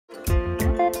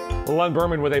Len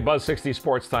Berman with a Buzz 60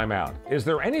 Sports Timeout. Is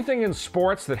there anything in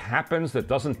sports that happens that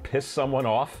doesn't piss someone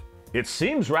off? It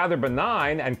seems rather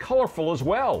benign and colorful as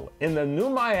well. In the new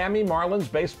Miami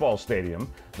Marlins baseball stadium,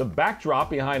 the backdrop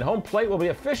behind home plate will be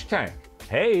a fish tank.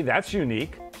 Hey, that's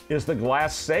unique. Is the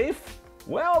glass safe?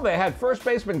 Well, they had first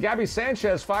baseman Gabby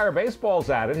Sanchez fire baseballs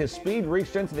at it. His speed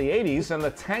reached into the 80s and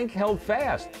the tank held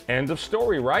fast. End of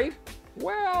story, right?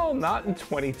 Well, not in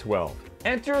 2012.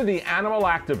 Enter the animal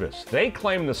activists. They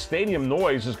claim the stadium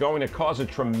noise is going to cause a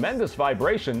tremendous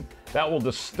vibration that will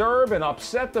disturb and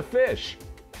upset the fish.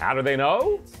 How do they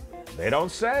know? They don't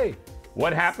say.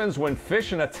 What happens when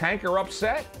fish in a tank are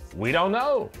upset? We don't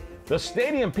know. The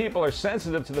stadium people are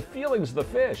sensitive to the feelings of the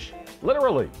fish.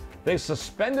 Literally, they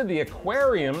suspended the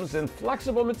aquariums in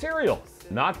flexible material.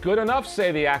 Not good enough,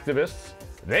 say the activists.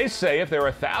 They say if there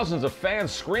are thousands of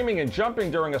fans screaming and jumping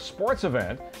during a sports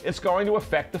event, it's going to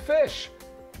affect the fish.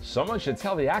 Someone should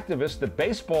tell the activists that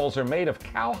baseballs are made of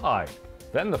cowhide.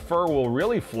 Then the fur will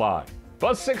really fly.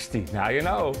 Buzz 60, now you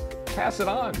know. Pass it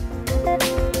on.